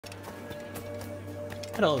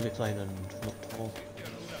can only be playing on Walpole.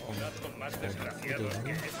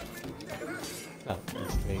 Well, on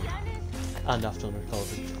stream. And after on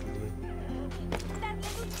recording.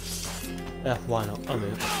 Yeah, why not? I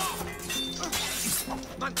mean.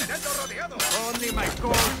 Only my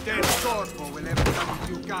cold dead corpo will ever come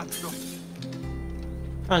to cazzo.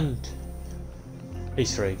 And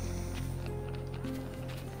he's free.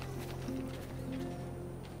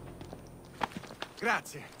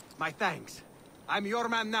 Grazie. My thanks. I'm your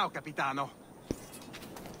man now, Capitano.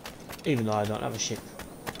 Even though I don't have a ship.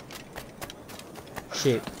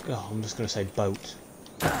 Ship. Oh, I'm just gonna say boat.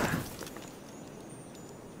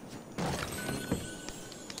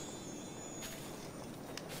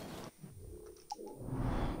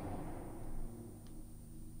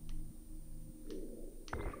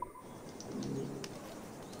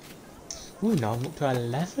 Ooh, now I'm up to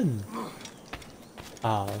 11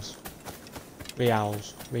 hours.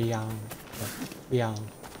 Reals. Real.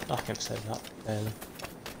 I can't say that, barely.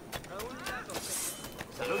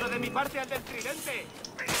 Saluda de mi parte al del tridente.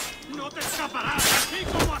 No te escaparás así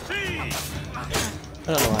como así. I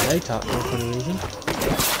don't know why they talk for any reason.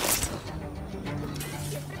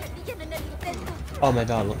 Oh,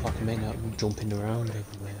 maybe I look like a maniac jumping around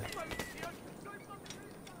everywhere.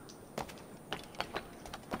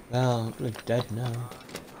 Well, we're dead now.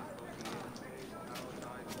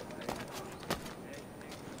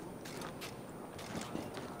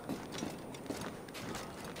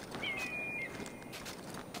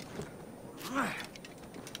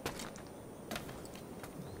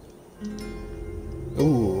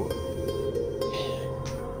 Ooh.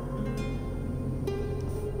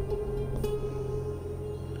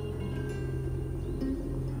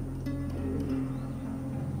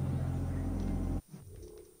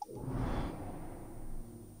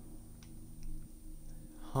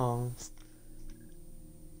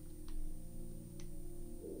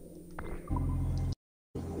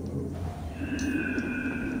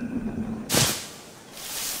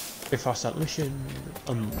 Before I start the mission,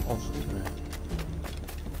 I'm also gonna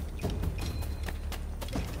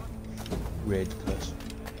raid the person.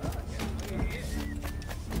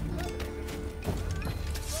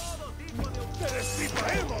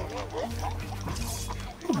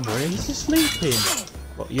 Oh, where is he sleeping?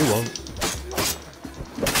 What you want?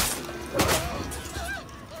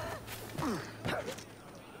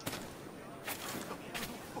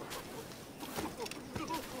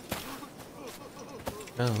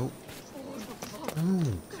 No.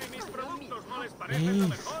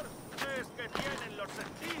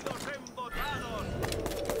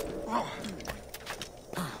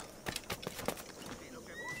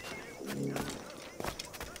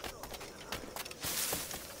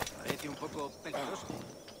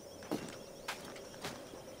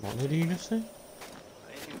 What did you just say?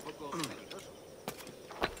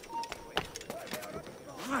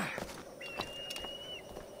 Right.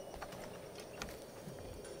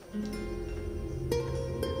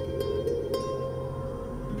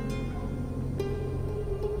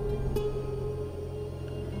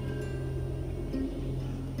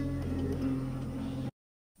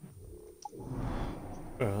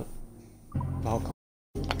 Walpole.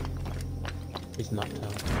 He's knocked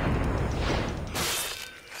out.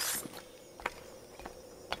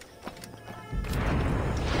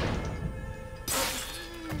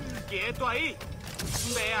 ¡Quieto ahí!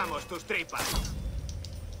 Veamos tus tripas.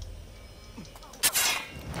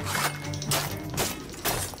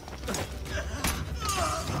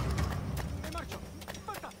 Me marcho.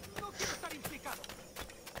 Basta. No quiero estar implicado.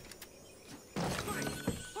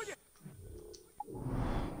 Oye.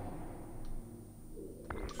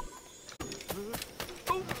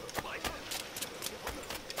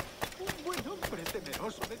 Un buen hombre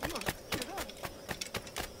temeroso de Dios.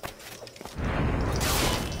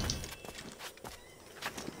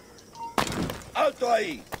 ¡Alto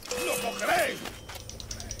ahí! ¡Lo cogeré!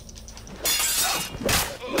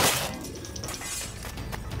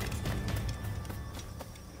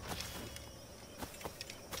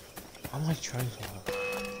 How am I trying to work?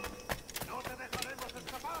 ¡No te dejaremos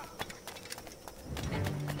escapar!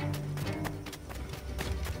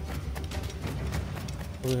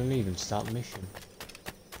 We didn't even start the mission.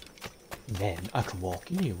 Then I can walk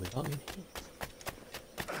in here without getting hit.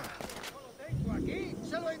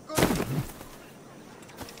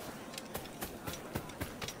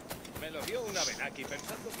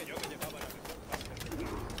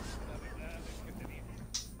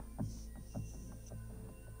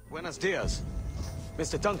 Buenos dias.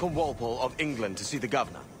 Mr. Duncan Walpole of England to see the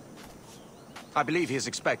governor. I believe he is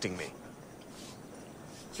expecting me.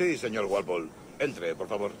 Sí, señor Walpole. Entre, por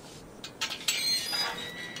favor.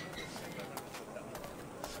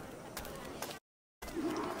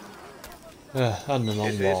 And the long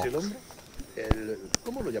 ¿Ese es walk. el hombre?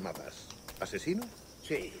 ¿Cómo lo llamabas? ¿Asesino?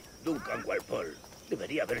 Sí, Duncan Walpole.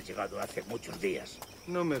 Debería haber llegado hace muchos días.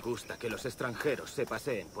 No me gusta que los extranjeros se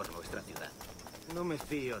paseen por nuestra ciudad. No me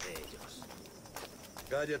fío de ellos.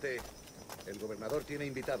 Cállate. El gobernador tiene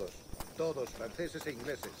invitados. Todos franceses e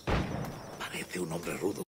ingleses. Parece un hombre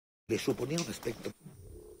rudo. Le suponía un aspecto...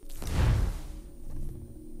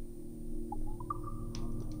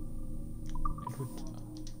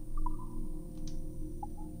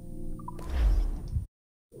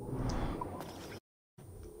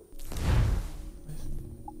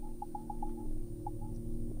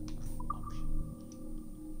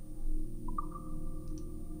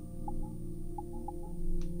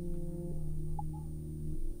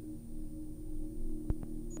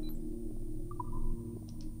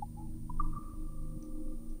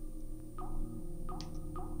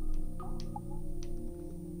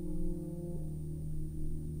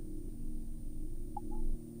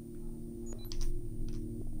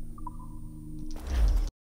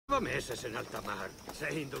 Meses en alta mar.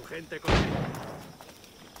 Sé indulgente con él.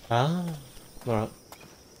 Ah, alright.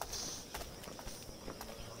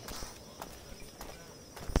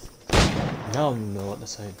 Now I know what they're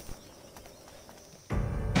saying.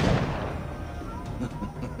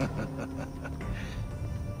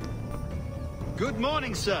 Good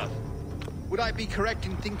morning, sir. Would I be correct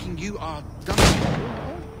in thinking you are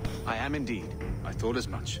Duncan? I am indeed. I thought as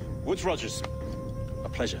much. Woods Rogers. A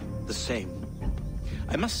pleasure. The same.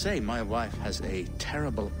 I must say, my wife has a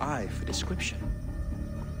terrible eye for description.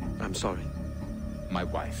 I'm sorry. My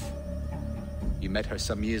wife. You met her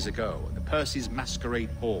some years ago at the Percy's Masquerade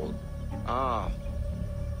Ball. Ah,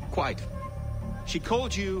 quite. She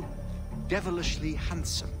called you devilishly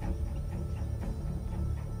handsome.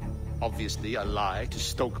 Obviously a lie to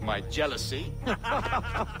stoke my jealousy.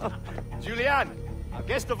 Julianne, our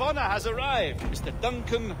guest of honor has arrived, Mr.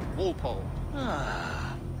 Duncan Walpole.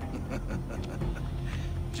 Ah.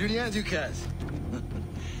 Julien Ducasse.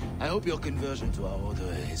 I hope your conversion to our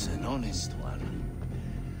order is an honest one.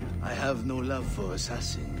 I have no love for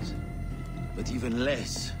assassins, but even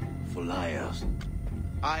less for liars.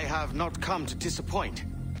 I have not come to disappoint.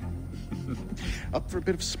 Up for a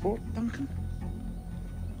bit of sport, Duncan?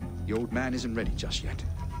 The old man isn't ready just yet.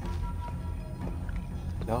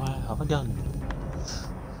 No, I have a gun.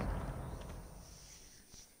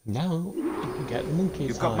 Now, you can get the monkey's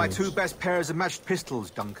You've got my hides. 2 best pairs of matched pistols,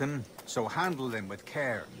 Duncan, so handle them with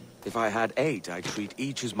care. If I had 8, I'd treat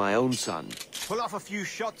each as my own son. Pull off a few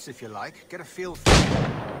shots if you like. Get a feel for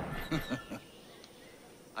it.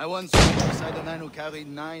 I once fought beside a man who carried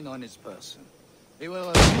 9 on his person. They were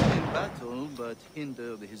a tool in battle, but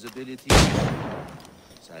hindered his ability to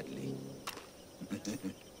shoot, sadly.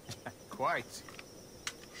 Quite.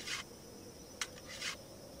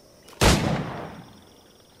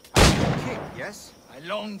 Kick, yes? I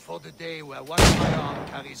long for the day where one firearm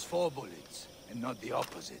carries 4 bullets, and not the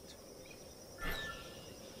opposite.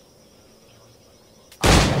 I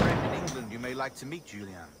have a friend in England you may like to meet,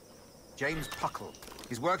 Julian. James Puckle.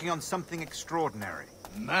 He's working on something extraordinary.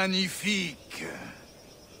 Magnifique!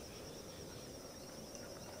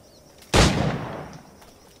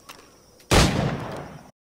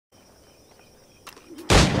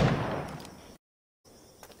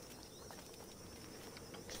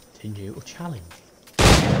 Continue to challenge.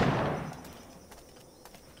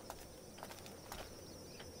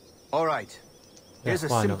 All right. Here's a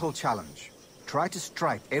why not? simple challenge. Try to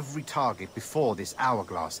strike every target before this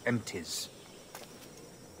hourglass empties.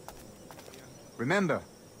 Remember,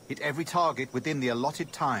 hit every target within the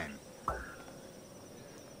allotted time.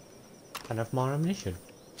 Can I have more ammunition?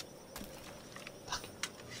 Fuck.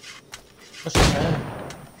 What's there?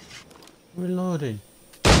 Reloading.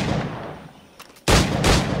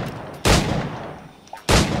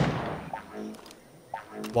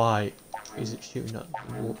 Why is it shooting at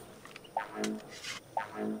me?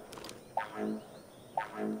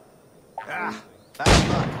 Ah, bad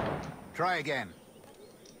luck. Try again.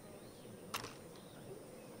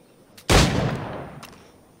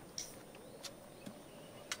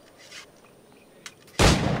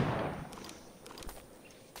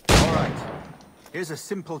 All right. Here's a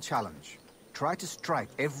simple challenge. Try to strike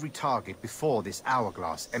every target before this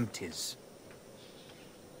hourglass empties.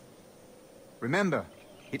 Remember,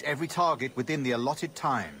 hit every target within the allotted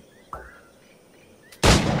time.